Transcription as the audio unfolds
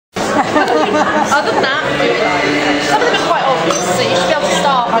Other than that, some of them are quite obvious, so you should be able to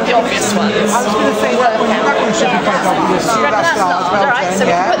start with the obvious ones. I was going to say that one should be quite obvious. You reckon that's not? Alright, so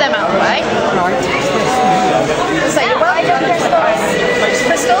we can put them out of the way. Right. So you're welcome.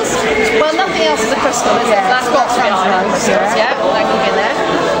 Crystals? Well, nothing else is a crystal, is it? So that's got to be iron crystals, yeah? That can be in there.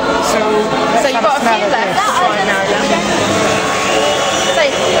 So you've got a few left. Right now, so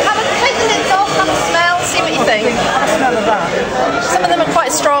take the lids off, have a smell, see what you think. Have a smell of that. Some of them are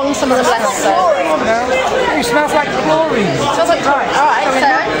quite strong, some of them less so. No, it smells like chlorine. Smells like chlorine. Alright, so in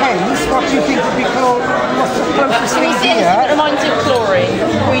that case, what do you think would be called? What's the closest Can you see anything that reminds you of chlorine?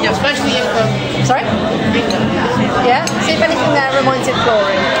 Especially sorry? Yeah? See if anything there reminds you of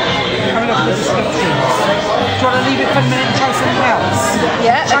chlorine. Have a look at the descriptions. Do you want to leave it for a minute and try something else?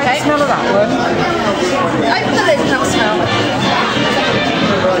 Yeah, try okay. the smell of that one. Open the lid and have a smell.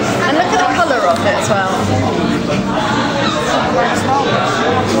 And look at the colour of it as well.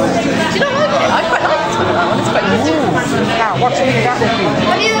 Do you not like it? I quite like the smell of that one. It's quite good. Now, what do you think that would be?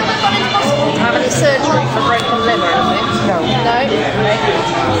 Have you ever gone into hospital to have any surgery for broken limb or anything? No. No?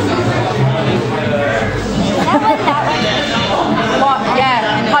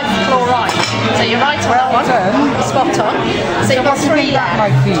 Yeah, hypochlorite. So you're right on that one. Spot on. So you've got 3 left. That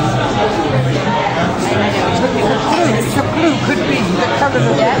might be. The blue could be the colour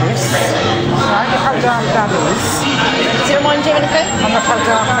of this. Right, look how dark that is. Does it remind you of anything? And look how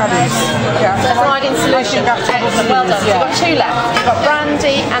dark that is. Yeah, so it's iodine solution. Excellent, well done. So you've got 2 left. You've got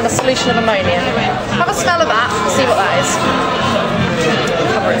brandy and a solution of ammonia. Have a smell of that, see what that is.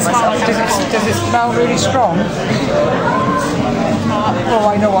 Does it smell really strong? Oh,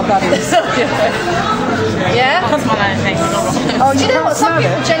 I know what that is. Yeah? Oh, do you know what? Some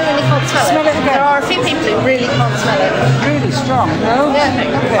people genuinely can't smell it. Smell it again. There are a few people who really can't smell it. Really strong, no? Yeah.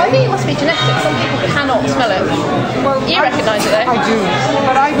 Okay. I think it must be genetic. Some people cannot smell it. Well, you recognise it though? I do.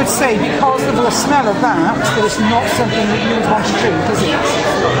 But I would say because of the smell of that it's not something that you would want to drink, is it?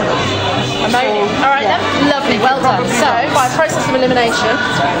 Ammonia. Alright then, lovely, well done. So, by a process of elimination,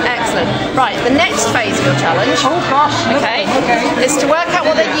 excellent. Right, the next phase of your challenge, okay, is to work out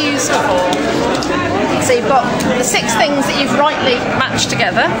what they're used for. So you've got the 6 things that you've rightly matched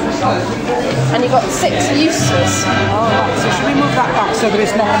together, and you've got 6 uses. Alright, so should we move that back so that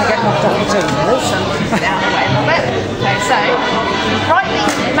it's not going to get knocked off the table? Put it out of the way a little bit. Okay, so, rightly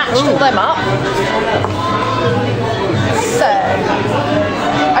matched all them up. So,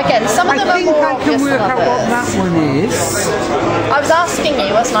 again, some of them are more obvious than others. I think I can work out what that one is. I was asking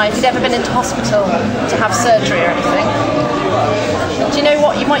you, wasn't I, if you'd ever been into hospital to have surgery or anything. Do you know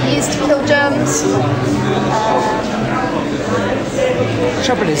what you might use to kill germs? The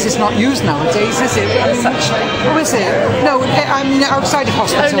trouble is, it's not used nowadays, is it? Oh, is it? No, I mean outside of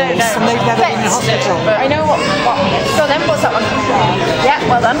hospitals. Oh, no. And they've never been in hospital. But I know what. So then, what's that one? Yeah,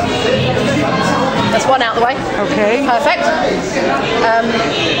 well done. That's one out of the way. Okay. Perfect.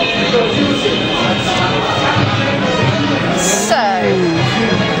 So,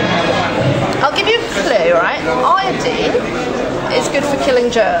 I'll give you a clue, right? Iodine is good for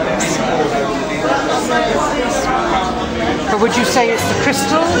killing germs. But would you say it's the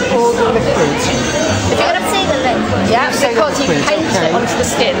crystal or the liquid? If you're going to see the liquid, yeah, because you paint it onto the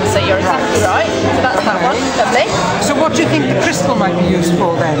skin, so you're exactly right. So that's that one, lovely. So what do you think the crystal might be used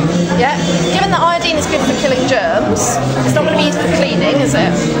for then? Yeah, given that iodine is good for killing germs, it's not going to be used for cleaning, is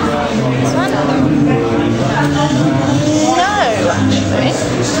it? This one? No, actually.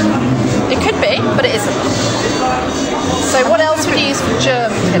 It could be, but it isn't. So what else would you use for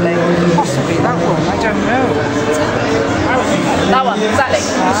germ killing? Possibly that one, I don't know. That one, exactly.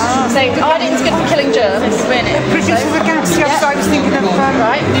 So iodine's good for killing germs. Produces the gas, yes, I was thinking of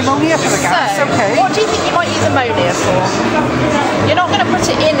pneumonia for the gas, so, okay. What do you think you might use ammonia for? You're not going to put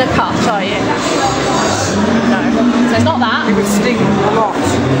it in a cut, are you? No. So it's not that. It would sting a lot.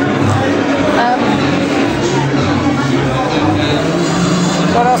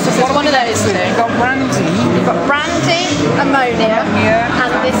 What else is one of those two. You've got brandy. You've got brandy, ammonia,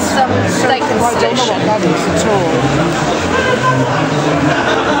 and this Staken solution. I don't know what that is at all.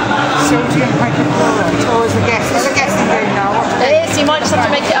 Sodium hypochlorite. Oh, is the guess? Is the guessing game now? It is. You might just have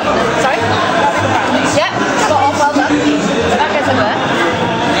to make it up. Sorry? Yeah, spot on. Well done. That goes over there.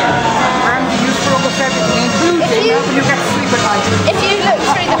 Brandy used for almost everything, including helping you get to sleep at night. If you look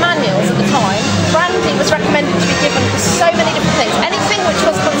through the manuals at the time, brandy was recommended to be given for so many different things. Anything which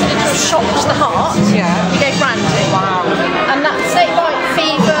was considered a shock to the heart, you gave brandy. Wow. And that's snake bite,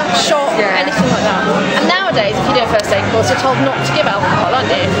 fever, shock, anything like that. And nowadays, if you do a first aid course, you're told not to give alcohol,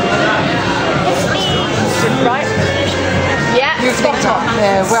 aren't you? Right? Yeah, spot on.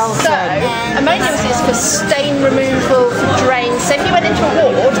 Yeah, well said. So, ammonia is used for stain removal, for drains. So if you went into a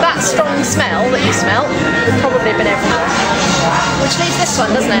ward, that strong smell smell would probably have been everywhere. Which leaves this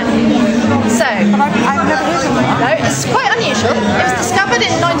one, doesn't it? So, I've never heard of that. no, it's quite unusual. It was discovered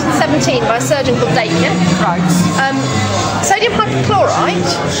in 1917 by a surgeon called Dakin. Right. Sodium hypochlorite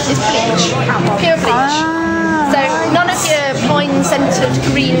is bleach, pure bleach. So none of your pine-scented,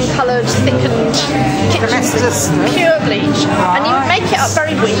 green-coloured, thickened kitchen sticks. Pure bleach. And you make it up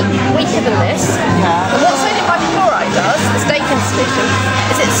very weak, weaker than this. And what sodium hypochlorite does, as Dakin's solution,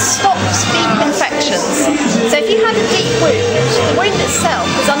 is it stops deep infections. So if you had a deep wound, the wound itself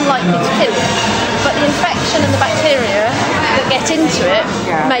is unlikely to kill you, but the infection and the bacteria that get into it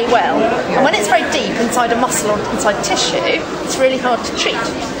may well. And when it's very deep inside a muscle or inside tissue, it's really hard to treat.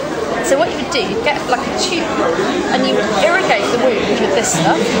 So what you would do, you'd get like a tube and you would irrigate the wound with this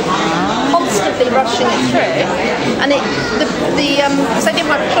stuff, constantly rushing it through, and the sodium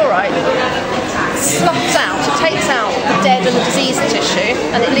hypochlorite sloughs out, it takes out the dead and the diseased tissue,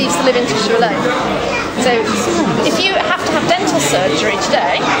 and it leaves the living tissue alone. So if you have to have dental surgery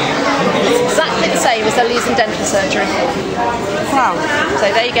today, it's exactly the same as they'll use in dental surgery. Wow. So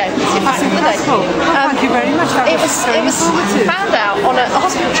there you go. That's your fact of the day. Thank you very much. That It was found out on a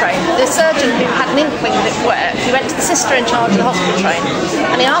hospital train. The surgeon who had an inkling that it worked, he went to the sister in charge of the hospital train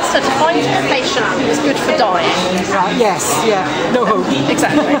and he asked her to find a patient who was good for dying. Right, yes, yeah, no hope.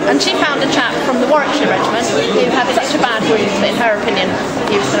 Exactly. And she found a chap from the Warwickshire Regiment who had such a bad wound that in her opinion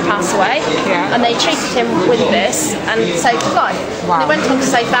he was going to pass away. Yeah. And they treated him with this and saved his life. Wow. They went on to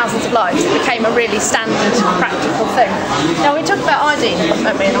save thousands of lives. It became a really standard practical thing. Now we talked about iodine,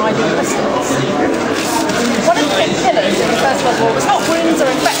 and iodine crystals. One of the big killers in the First World War was not wounds or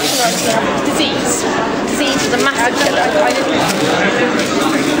infection or anything, it was disease. Disease was a massive killer.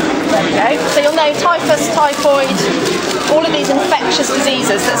 There we go. So you'll know typhus, typhoid, all of these infectious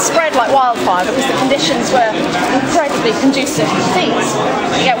diseases that spread like wildfire because the conditions were incredibly conducive to disease.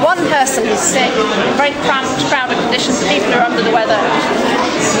 You get one person who's sick, in very cramped, crowded conditions, people who are under the weather.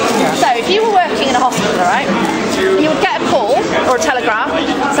 So if you were working in a hospital, right, you would get a call or a telegraph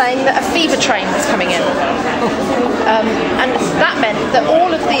saying that a fever train was coming in. And that meant that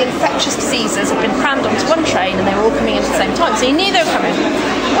all of the infectious diseases had been crammed onto one train and they were all coming in at the same time. So you knew they were coming.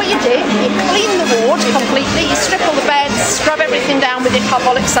 What you do, you clean the ward completely, you strip all the beds, scrub everything down with your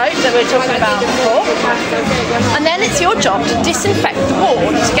carbolic soap that we were talking about before. And then it's your job to disinfect the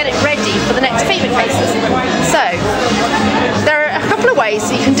ward to get it ready for the next fever cases. So there are a couple of ways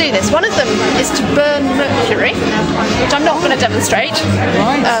that you can do this. One of them is to burn mercury, which I'm not going to demonstrate.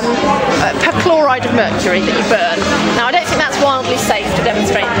 Perchloride of mercury that you burn. Now I don't think that's wildly safe to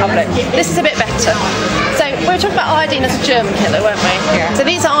demonstrate in public. This is a bit better. So we were talking about iodine as a germ killer, weren't we? Yeah. So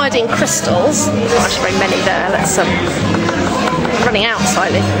these are iodine crystals. I should bring many there. Let's running out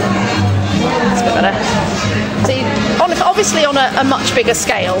slightly. That's a bit better. So obviously on a much bigger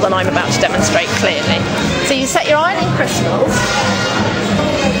scale than I'm about to demonstrate clearly. So you set your iodine crystals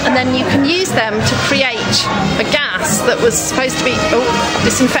and then you can use them to create a gas that was supposed to be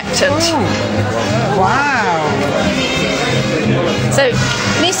disinfectant. Oh. Wow. So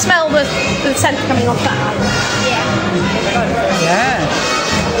can you smell the scent coming off that? Yeah.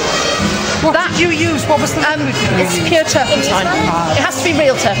 What did you use? What was the liquid you It's used? pure turpentine. It has to be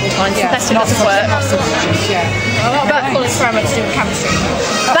real turpentine. Synthetic doesn't work. But full experiments to do with chemistry.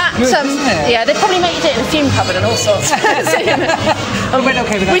 That, Good, isn't it? yeah, they probably make you do it in a fume cupboard and all sorts. So, you know, Oh, we're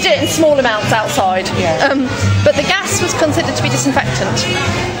okay with that. we do it in small amounts outside. Yeah. But the gas was considered to be disinfectant.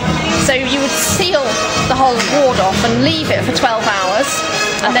 So you would seal the whole ward off and leave it for 12 hours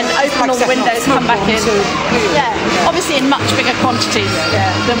and then open all the windows, come back in. Yeah, obviously in much bigger quantities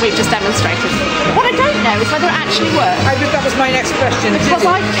than we've just demonstrated. What I don't know is whether it actually works. That was my next question. Because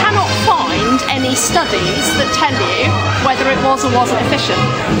I cannot find any studies that tell you whether it was or wasn't efficient.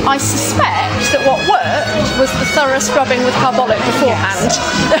 I suspect that what worked was the thorough scrubbing with carbolic beforehand.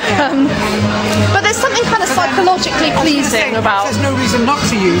 But there's something kind of psychologically pleasing about... There's no reason not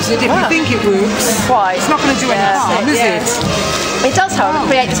to use it. If you think it works, Why? it's not going to do any harm, is it? It does, however,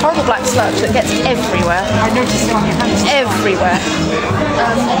 create this horrible black sludge that gets everywhere. I noticed it on your hands. Everywhere.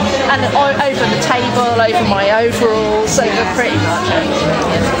 And over the table, over my overalls, over pretty much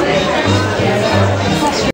everything.